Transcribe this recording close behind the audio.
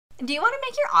Do you want to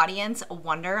make your audience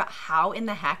wonder how in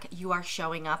the heck you are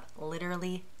showing up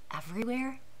literally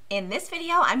everywhere? In this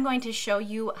video, I'm going to show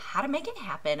you how to make it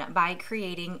happen by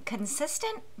creating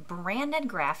consistent branded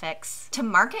graphics to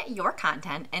market your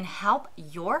content and help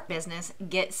your business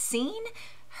get seen,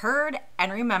 heard,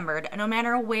 and remembered no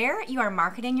matter where you are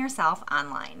marketing yourself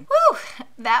online. Whew,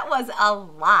 that was a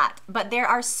lot, but there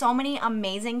are so many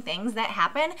amazing things that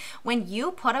happen when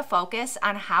you put a focus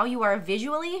on how you are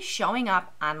visually showing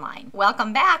up online.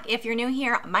 Welcome back. If you're new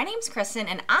here, my name's Kristin,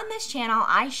 and on this channel,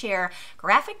 I share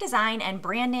graphic design and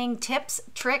branding tips,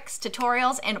 tricks,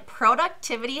 tutorials, and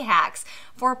productivity hacks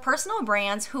for personal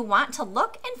brands who want to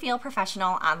look and feel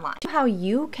professional online. How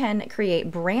you can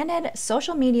create branded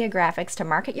social media graphics to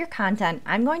market your content,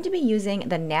 I'm going to be using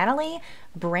the Natalie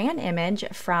brand image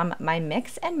from my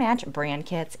Mix and Match brand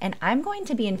kits, and I'm going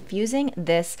to be infusing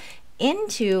this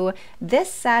into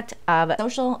this set of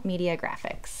social media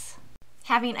graphics.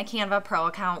 Having a Canva Pro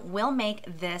account will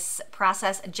make this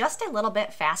process just a little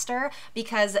bit faster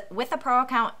because with a Pro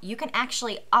account, you can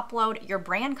actually upload your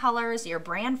brand colors, your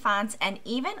brand fonts, and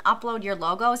even upload your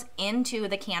logos into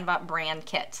the Canva brand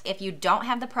kit. If you don't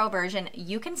have the Pro version,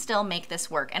 you can still make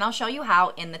this work, and I'll show you how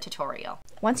in the tutorial.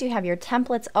 Once you have your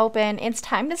templates open, it's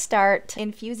time to start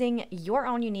infusing your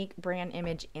own unique brand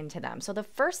image into them. So the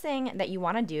first thing that you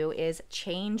want to do is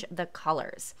change the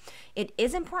colors. It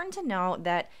is important to know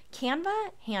that Canva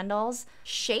handles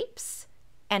shapes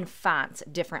and fonts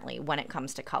differently when it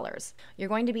comes to colors. You're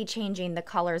going to be changing the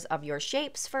colors of your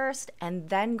shapes first and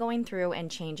then going through and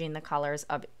changing the colors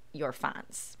of your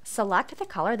fonts. Select the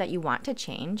color that you want to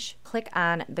change. Click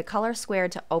on the color square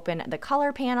to open the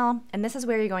color panel, and this is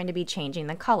where you're going to be changing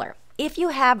the color. If you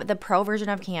have the Pro version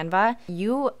of Canva,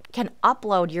 you can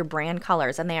upload your brand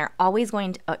colors and they are always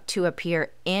going to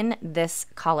appear in this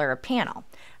color panel.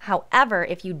 However,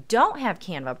 if you don't have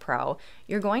Canva Pro,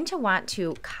 you're going to want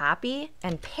to copy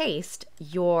and paste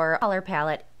your color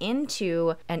palette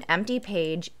into an empty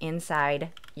page inside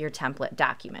your template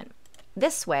document.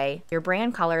 This way, your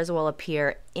brand colors will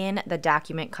appear in the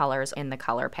document colors in the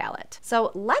color palette.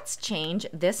 So let's change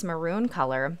this maroon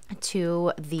color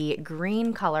to the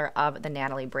green color of the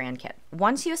Natalie brand kit.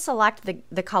 Once you select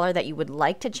the color that you would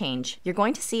like to change, you're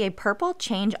going to see a purple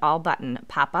change all button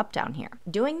pop up down here.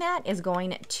 Doing that is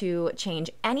going to change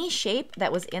any shape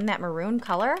that was in that maroon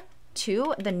color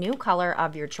to the new color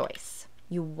of your choice.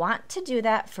 You want to do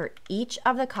that for each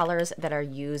of the colors that are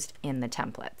used in the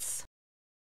templates.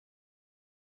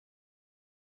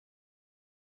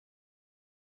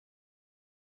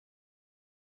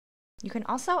 You can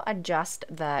also adjust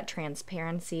the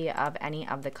transparency of any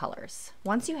of the colors.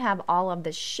 Once you have all of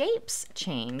the shapes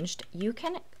changed, you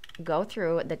can go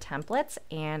through the templates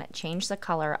and change the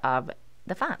color of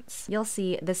the fonts. You'll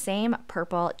see the same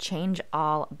purple change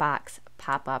all box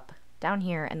pop up down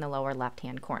here in the lower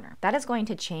left-hand corner. That is going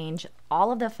to change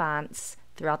all of the fonts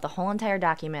throughout the whole entire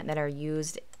document that are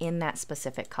used in that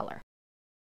specific color.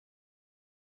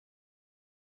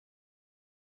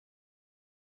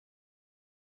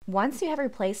 Once you have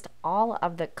replaced all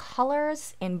of the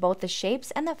colors in both the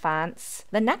shapes and the fonts,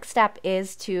 the next step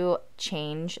is to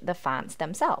change the fonts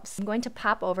themselves. I'm going to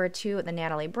pop over to the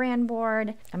Natalie brand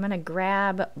board. I'm going to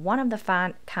grab one of the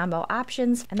font combo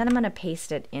options, and then I'm going to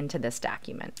paste it into this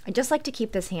document. I just like to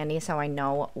keep this handy so I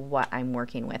know what I'm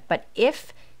working with. But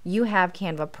if you have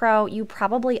Canva Pro, you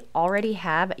probably already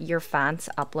have your fonts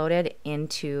uploaded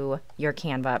into your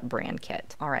Canva brand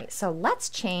kit. All right, so let's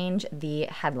change the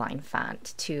headline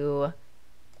font to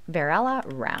Varela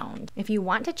Round. If you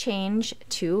want to change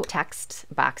two text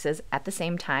boxes at the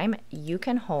same time, you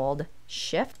can hold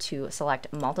Shift to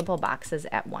select multiple boxes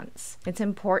at once. It's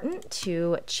important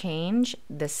to change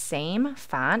the same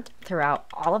font throughout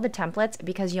all of the templates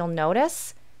because you'll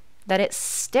notice that it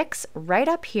sticks right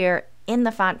up here in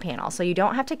the font panel, so you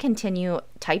don't have to continue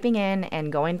typing in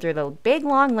and going through the big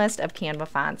long list of Canva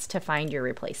fonts to find your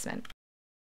replacement.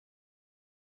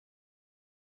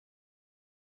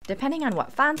 Depending on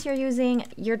what fonts you're using,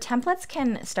 your templates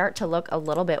can start to look a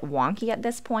little bit wonky at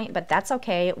this point, but that's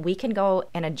okay. We can go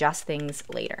and adjust things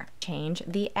later. Change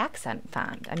the accent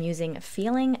font. I'm using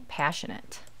Feeling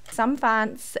Passionate. Some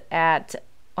fonts at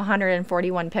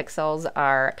 141 pixels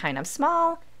are kind of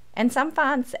small, and some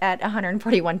fonts at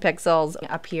 141 pixels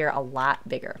appear a lot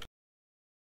bigger.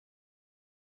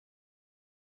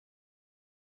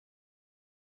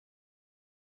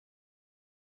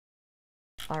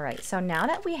 All right, so now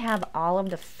that we have all of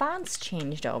the fonts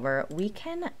changed over, we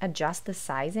can adjust the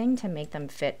sizing to make them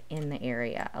fit in the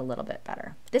area a little bit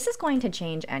better. This is going to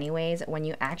change anyways when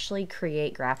you actually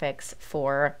create graphics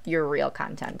for your real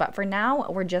content, but for now,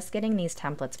 we're just getting these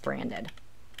templates branded.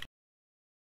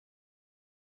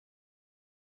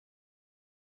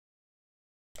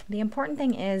 The important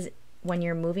thing is when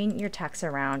you're moving your text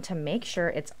around to make sure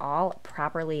it's all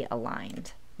properly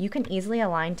aligned. You can easily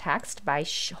align text by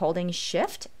holding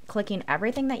Shift, clicking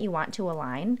everything that you want to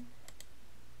align,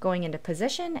 going into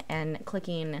position, and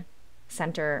clicking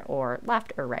center or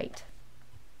left or right.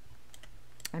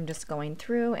 I'm just going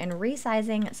through and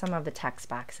resizing some of the text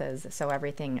boxes so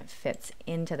everything fits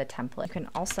into the template. You can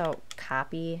also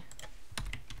copy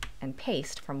and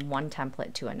paste from one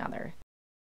template to another.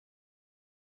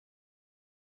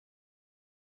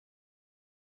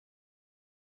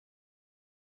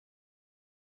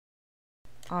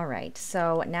 All right,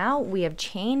 so now we have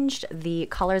changed the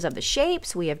colors of the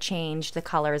shapes, we have changed the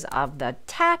colors of the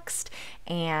text,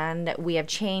 and we have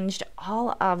changed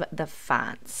all of the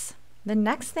fonts. The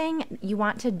next thing you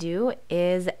want to do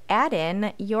is add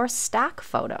in your stock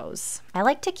photos. I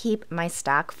like to keep my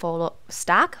stock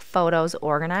photos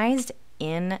organized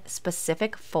in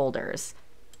specific folders.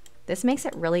 This makes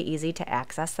it really easy to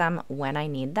access them when I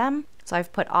need them. So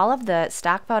I've put all of the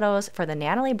stock photos for the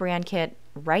Natalie brand kit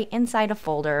right inside a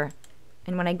folder.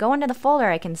 And when I go into the folder,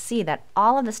 I can see that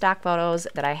all of the stock photos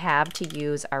that I have to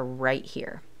use are right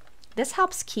here. This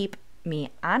helps keep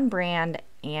me on brand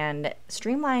and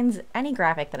streamlines any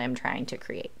graphic that I'm trying to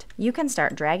create. You can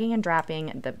start dragging and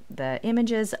dropping the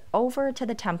images over to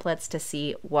the templates to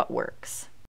see what works.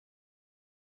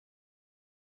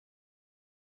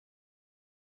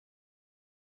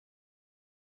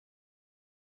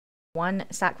 One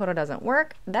stock photo doesn't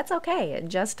work, that's okay.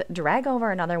 Just drag over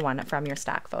another one from your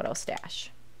stock photo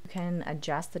stash. You can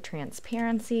adjust the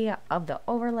transparency of the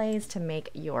overlays to make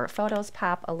your photos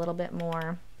pop a little bit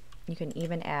more. You can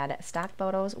even add stock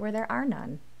photos where there are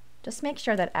none. Just make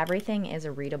sure that everything is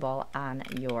readable on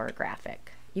your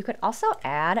graphic. You could also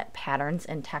add patterns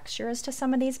and textures to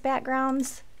some of these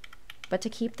backgrounds, but to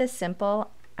keep this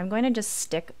simple, I'm going to just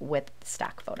stick with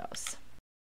stock photos.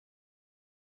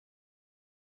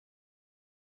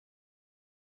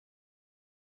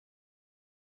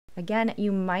 Again,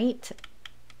 you might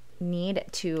need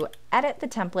to edit the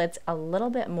templates a little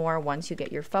bit more once you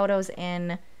get your photos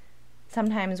in.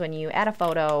 Sometimes when you add a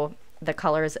photo, the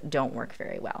colors don't work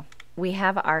very well. We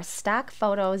have our stock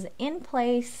photos in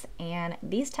place, and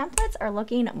these templates are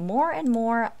looking more and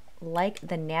more like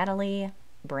the Natalie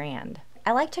brand.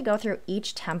 I like to go through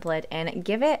each template and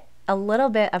give it a little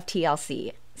bit of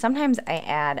TLC. Sometimes I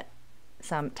add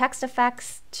some text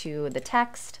effects to the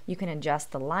text. You can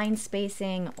adjust the line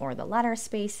spacing or the letter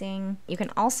spacing. You can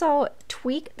also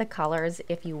tweak the colors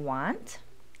if you want.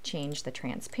 Change the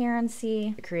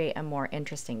transparency to create a more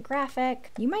interesting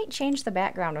graphic. You might change the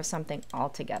background of something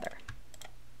altogether.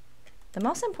 The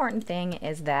most important thing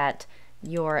is that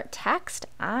your text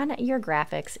on your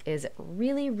graphics is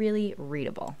really, really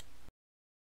readable.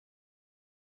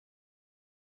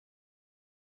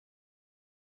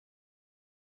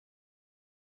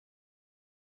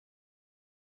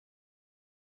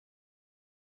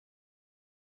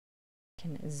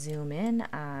 You can zoom in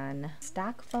on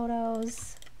stock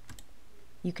photos.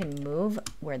 You can move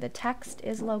where the text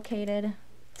is located.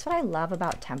 That's what I love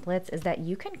about templates, is that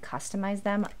you can customize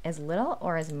them as little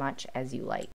or as much as you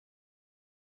like.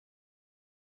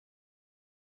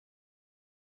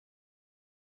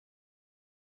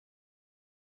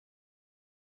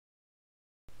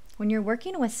 When you're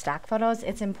working with stock photos,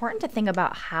 it's important to think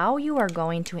about how you are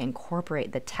going to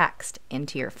incorporate the text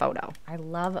into your photo. I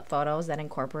love photos that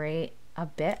incorporate a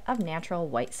bit of natural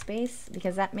white space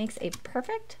because that makes a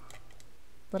perfect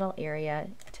little area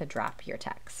to drop your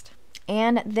text.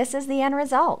 And this is the end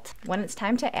result. When it's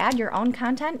time to add your own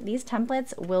content, these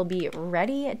templates will be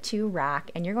ready to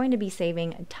rock, and you're going to be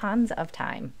saving tons of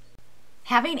time.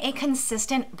 Having a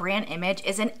consistent brand image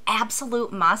is an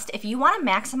absolute must if you want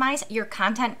to maximize your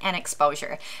content and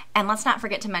exposure. And let's not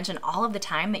forget to mention all of the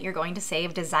time that you're going to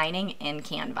save designing in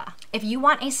Canva. If you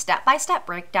want a step-by-step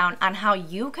breakdown on how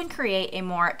you can create a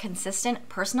more consistent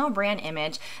personal brand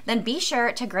image, then be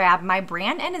sure to grab my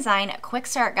brand and design quick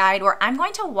start guide, where I'm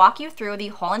going to walk you through the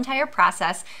whole entire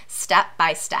process step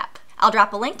by step. I'll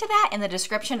drop a link to that in the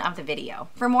description of the video.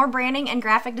 For more branding and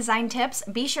graphic design tips,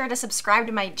 be sure to subscribe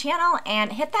to my channel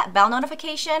and hit that bell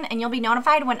notification, and you'll be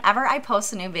notified whenever I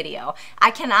post a new video.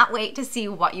 I cannot wait to see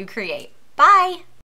what you create. Bye!